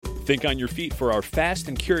Think on your feet for our Fast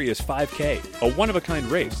and Curious 5K, a one-of-a-kind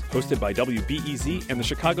race hosted by WBEZ and the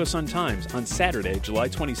Chicago Sun-Times on Saturday, July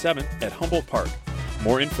 27th at Humboldt Park.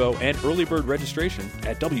 More info and early bird registration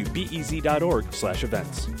at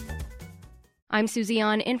wbez.org/events. I'm Susie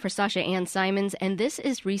An in for Sasha Ann Simons, and this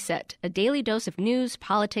is Reset, a daily dose of news,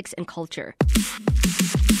 politics, and culture.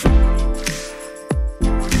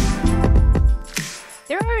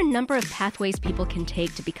 There are a number of pathways people can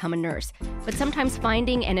take to become a nurse, but sometimes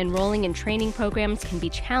finding and enrolling in training programs can be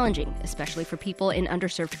challenging, especially for people in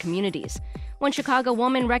underserved communities. One Chicago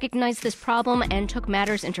woman recognized this problem and took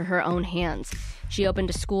matters into her own hands. She opened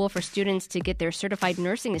a school for students to get their Certified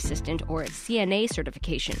Nursing Assistant, or CNA,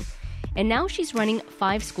 certification. And now she's running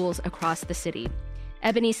 5 schools across the city.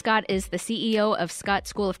 Ebony Scott is the CEO of Scott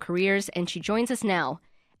School of Careers, and she joins us now.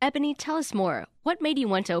 Ebony, tell us more. What made you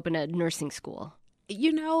want to open a nursing school?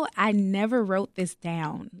 You know, I never wrote this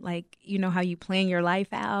down. Like, you know how you plan your life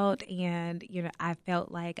out, and, I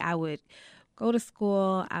felt like I would go to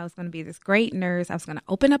school. I was going to be this great nurse. I was going to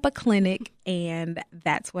open up a clinic, and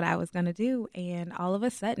that's what I was going to do. And all of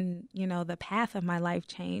a sudden, the path of my life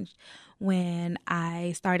changed when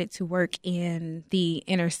I started to work in the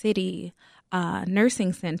inner city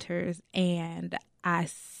nursing centers, and I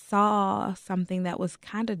saw something that was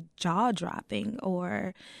kind of jaw-dropping,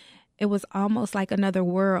 or it was almost like another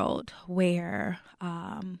world where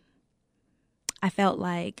I felt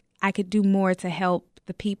like I could do more to help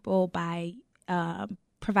the people by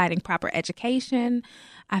providing proper education.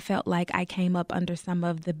 I felt like I came up under some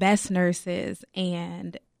of the best nurses,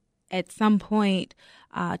 and at some point,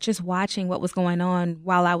 just watching what was going on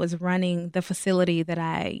while I was running the facility that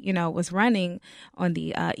I, was running on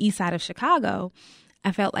the east side of Chicago,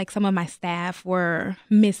 I felt like some of my staff were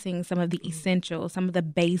missing some of the essentials, some of the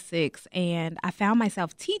basics, and I found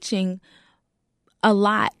myself teaching a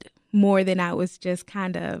lot more than I was just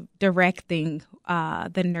kind of directing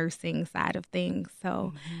the nursing side of things.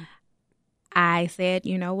 So I said,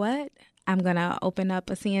 you know what? I'm going to open up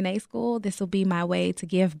a CNA school. This will be my way to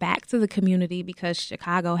give back to the community because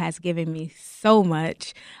Chicago has given me so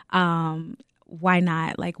much. Why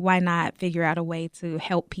not? Why not figure out a way to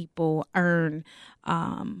help people earn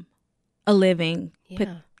a living,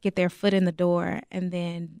 get their foot in the door, and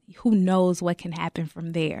then who knows what can happen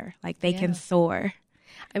from there. They can soar.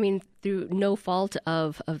 I mean, through no fault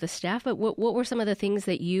of the staff, but what were some of the things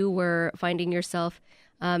that you were finding yourself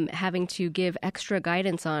having to give extra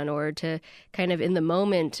guidance on, or to kind of in the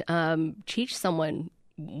moment teach someone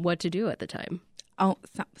what to do at the time? Oh,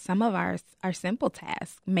 some of our simple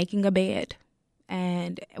tasks, making a bed.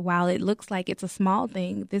 And while it looks like it's a small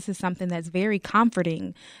thing, this is something that's very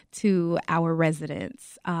comforting to our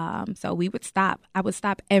residents. So I would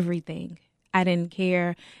stop everything. I didn't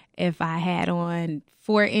care if I had on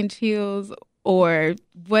 4-inch heels or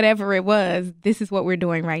whatever it was. This is what we're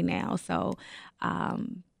doing right now. So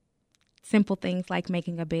simple things like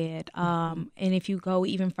making a bed. And if you go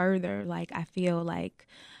even further, I feel like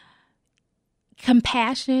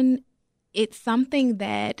compassion, it's something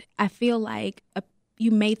that I feel like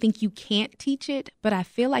you may think you can't teach it, but I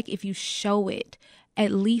feel like if you show it,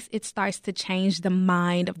 at least it starts to change the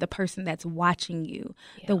mind of the person that's watching you,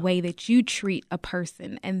 the way that you treat a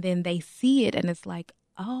person. And then they see it and it's like,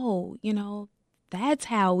 oh, that's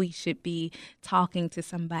how we should be talking to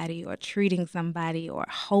somebody or treating somebody or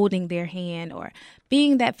holding their hand or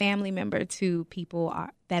being that family member to people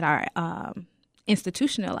that are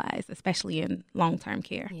institutionalized, especially in long-term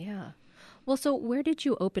care. Yeah. Well, so where did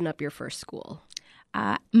you open up your first school?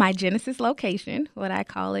 My Genesis location, what I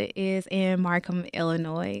call it, is in Markham,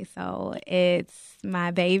 Illinois. So it's my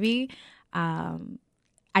baby.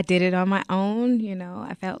 I did it on my own.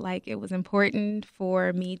 I felt like it was important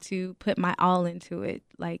for me to put my all into it,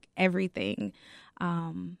 everything.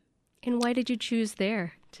 And why did you choose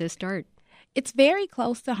there to start? It's very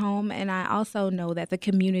close to home, and I also know that the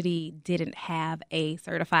community didn't have a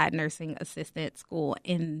certified nursing assistant school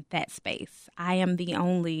in that space. I am the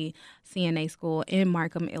only CNA school in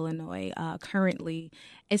Markham, Illinois, currently.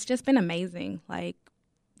 It's just been amazing,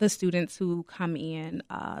 the students who come in,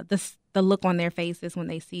 the look on their faces when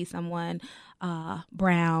they see someone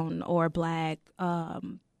brown or black.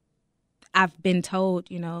 I've been told,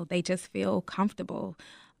 they just feel comfortable.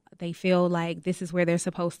 They feel like this is where they're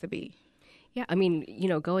supposed to be. Yeah, I mean,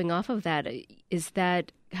 going off of that, is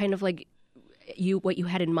that kind of like what you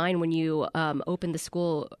had in mind when you opened the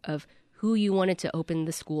school, of who you wanted to open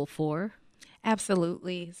the school for?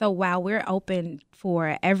 Absolutely. So while we're open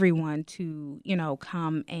for everyone to,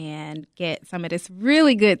 come and get some of this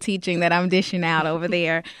really good teaching that I'm dishing out over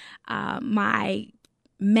there, my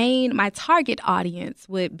my target audience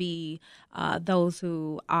would be those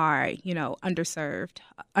who are, underserved,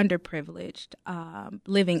 underprivileged,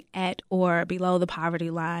 living at or below the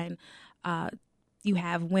poverty line. You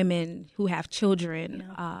have women who have children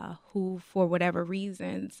who, for whatever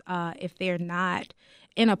reasons, if they're not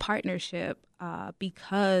in a partnership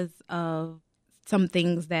because of some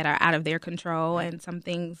things that are out of their control and some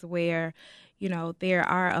things where, there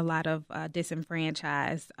are a lot of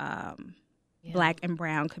disenfranchised Black and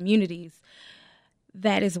brown communities.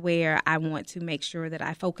 That is where I want to make sure that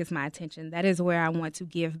I focus my attention. That is where I want to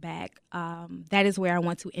give back. That is where I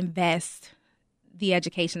want to invest the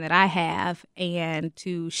education that I have and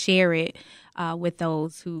to share it with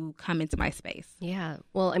those who come into my space. Yeah.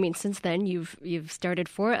 Well, I mean, since then you've started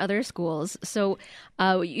 4 other schools. So,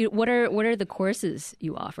 what are the courses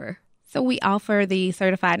you offer? So we offer the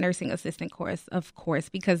Certified Nursing Assistant course, of course,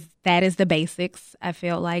 because that is the basics. I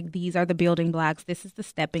feel like these are the building blocks. This is the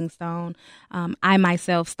stepping stone. I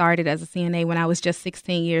myself started as a CNA when I was just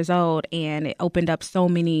 16 years old, and it opened up so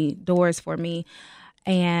many doors for me.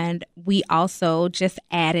 And we also just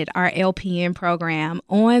added our LPN program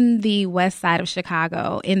on the west side of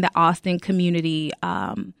Chicago in the Austin community,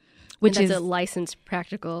 which is a licensed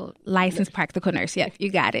practical nurse. Yep,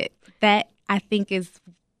 you got it. That I think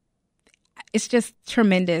it's just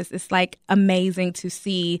tremendous. It's like amazing to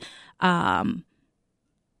see the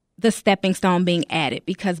stepping stone being added,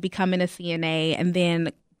 because becoming a CNA and then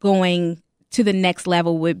going to the next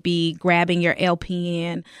level would be grabbing your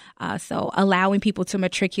LPN. So allowing people to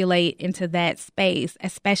matriculate into that space,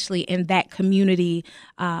 especially in that community,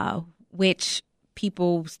 which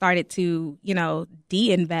people started to,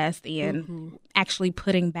 de-invest in, actually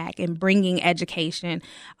putting back and bringing education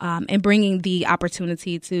and bringing the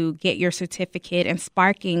opportunity to get your certificate and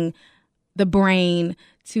sparking the brain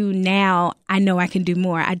to now, I know I can do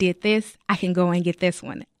more. I did this, I can go and get this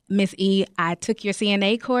one. Miss E, I took your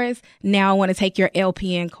CNA course. Now I want to take your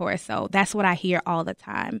LPN course. So that's what I hear all the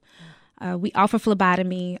time. We offer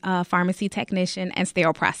phlebotomy, pharmacy technician, and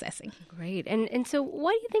sterile processing. Great. And so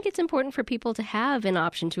why do you think it's important for people to have an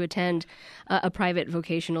option to attend a private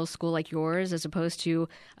vocational school like yours as opposed to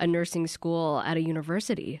a nursing school at a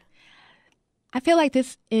university? I feel like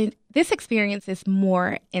this experience is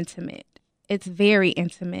more intimate. It's very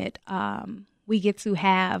intimate. We get to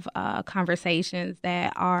have conversations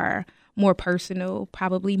that are more personal,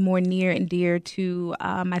 probably more near and dear to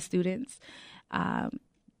my students.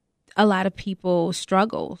 A lot of people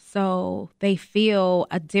struggle, so they feel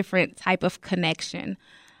a different type of connection.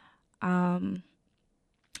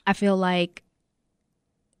 I feel like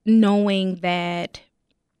knowing that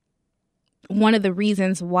one of the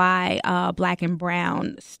reasons why Black and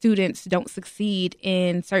brown students don't succeed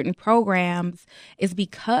in certain programs is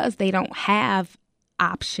because they don't have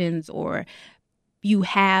options, or you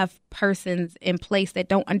have persons in place that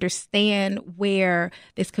don't understand where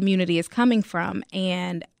this community is coming from.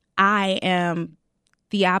 And I am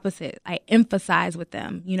the opposite. I emphasize with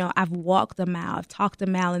them. I've walked a mile, I've talked a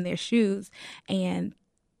mile in their shoes, and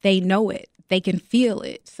they know it. They can feel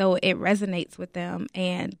it. So it resonates with them.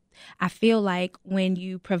 And I feel like when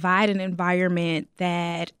you provide an environment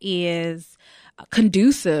that is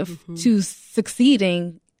conducive to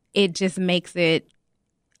succeeding, it just makes it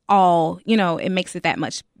it makes it that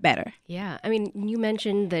much better. Yeah. I mean, you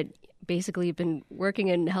mentioned that basically you've been working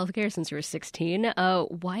in healthcare since you were 16.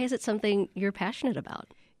 Why is it something you're passionate about?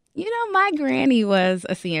 My granny was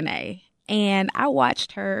a CNA, and I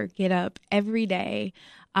watched her get up every day,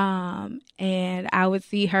 and I would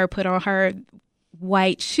see her put on her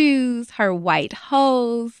white shoes, her white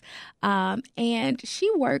hose, and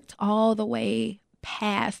she worked all the way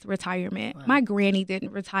past retirement. Wow. My granny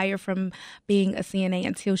didn't retire from being a CNA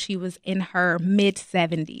until she was in her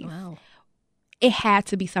mid-70s. Wow. It had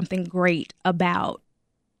to be something great about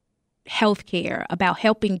healthcare, about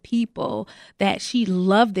helping people, that she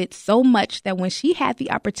loved it so much that when she had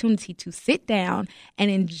the opportunity to sit down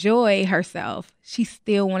and enjoy herself, she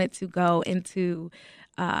still wanted to go into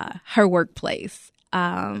her workplace.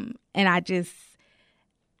 And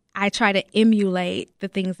I try to emulate the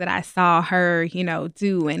things that I saw her,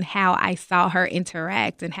 do, and how I saw her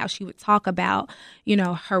interact and how she would talk about,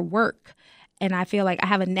 her work. And I feel like I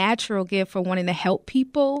have a natural gift for wanting to help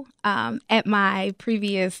people. At my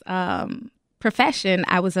previous profession,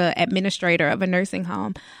 I was an administrator of a nursing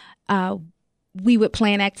home. We would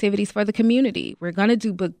plan activities for the community. We're going to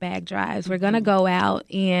do book bag drives. We're going to go out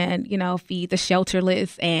and, feed the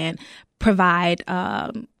shelterless and provide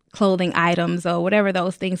clothing items or whatever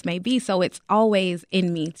those things may be. So it's always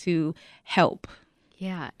in me to help.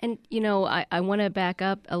 Yeah. And, I want to back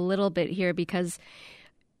up a little bit here because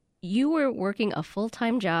you were working a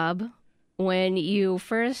full-time job when you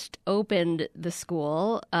first opened the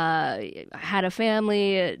school, had a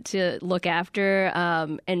family to look after,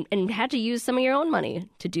 and had to use some of your own money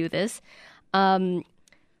to do this. So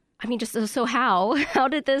how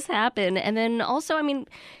did this happen? And then also,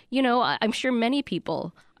 I'm sure many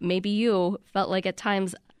people, maybe you, felt like at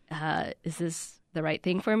times, is this the right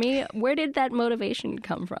thing for me? Where did that motivation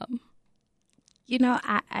come from?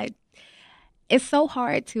 It's so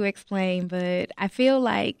hard to explain, but I feel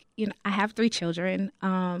like, I have 3 children.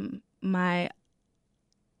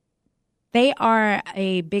 They are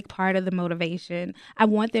a big part of the motivation. I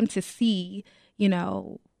want them to see,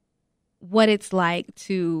 what it's like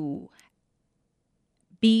to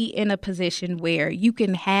be in a position where you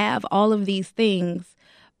can have all of these things,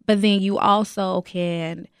 but then you also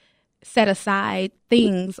can set aside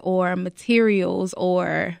things or materials,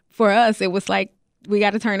 or for us, it was like, we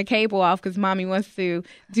got to turn the cable off because mommy wants to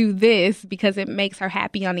do this because it makes her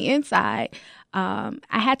happy on the inside. I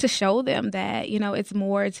had to show them that, it's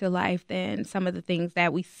more to life than some of the things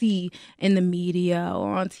that we see in the media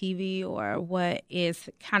or on TV or what is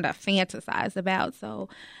kind of fantasized about. So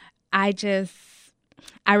I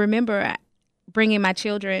remember bringing my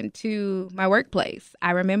children to my workplace.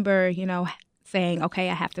 I remember, saying, okay,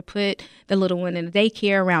 I have to put the little one in the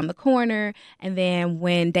daycare around the corner. And then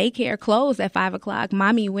when daycare closed at 5:00,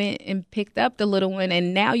 mommy went and picked up the little one.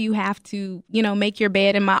 And now you have to, make your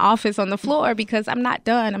bed in my office on the floor because I'm not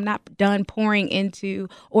done. I'm not done pouring into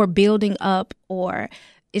or building up, or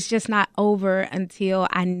it's just not over until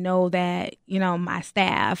I know that, my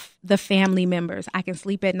staff, the family members, I can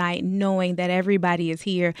sleep at night knowing that everybody is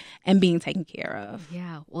here and being taken care of.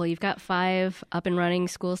 Yeah. Well, you've got 5 up and running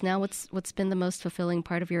schools now. What's been the most fulfilling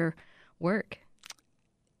part of your work?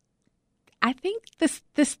 I think this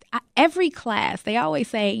every class, they always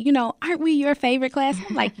say, aren't we your favorite class?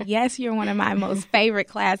 I'm like, yes, you're one of my most favorite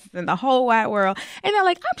classes in the whole wide world. And they're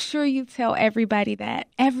like, I'm sure you tell everybody that.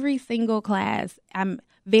 Every single class, I'm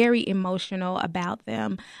very emotional about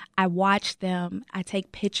them. I watch them. I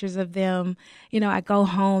take pictures of them. I go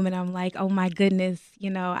home and I'm like, oh my goodness.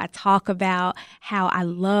 I talk about how I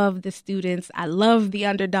love the students. I love the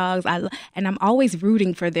underdogs. And I'm always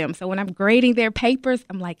rooting for them. So when I'm grading their papers,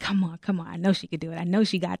 I'm like, come on. I know she could do it. I know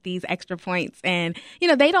she got these extra points. And,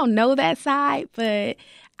 they don't know that side, but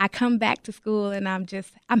I come back to school and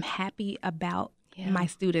I'm happy about my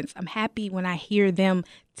students. I'm happy when I hear them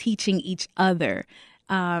teaching each other.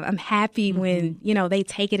 I'm happy when, they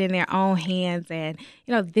take it in their own hands and,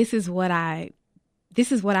 this is what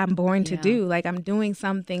I'm born to do. Like, I'm doing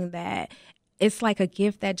something that it's like a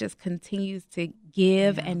gift that just continues to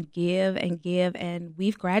give and give and give. And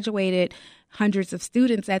we've graduated hundreds of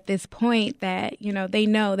students at this point that, they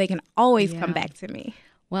know they can always come back to me.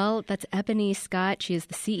 Well, that's Ebony Scott. She is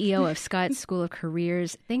the CEO of Scott School of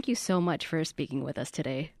Careers. Thank you so much for speaking with us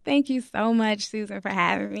today. Thank you so much, Susan, for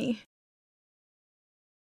having me.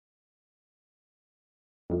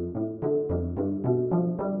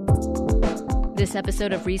 This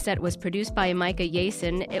episode of Reset was produced by Micah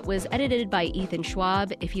Yason. It was edited by Ethan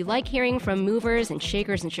Schwab. If you like hearing from movers and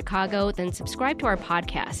shakers in Chicago, then subscribe to our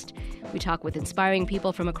podcast. We talk with inspiring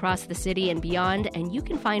people from across the city and beyond, and you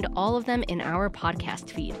can find all of them in our podcast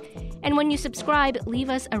feed. And when you subscribe, leave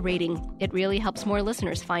us a rating. It really helps more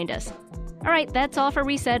listeners find us. All right, that's all for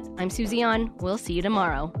Reset. I'm Susie An. We'll see you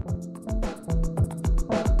tomorrow.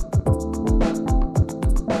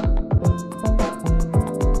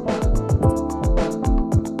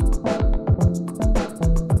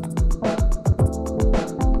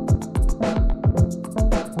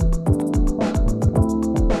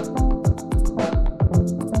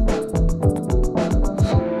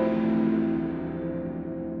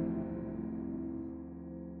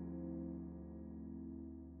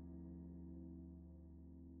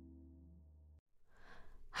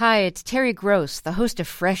 Hi, it's Terry Gross, the host of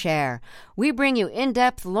Fresh Air. We bring you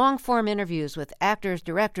in-depth, long-form interviews with actors,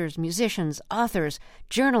 directors, musicians, authors,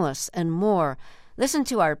 journalists, and more. Listen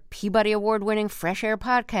to our Peabody Award-winning Fresh Air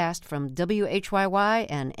podcast from WHYY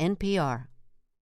and NPR.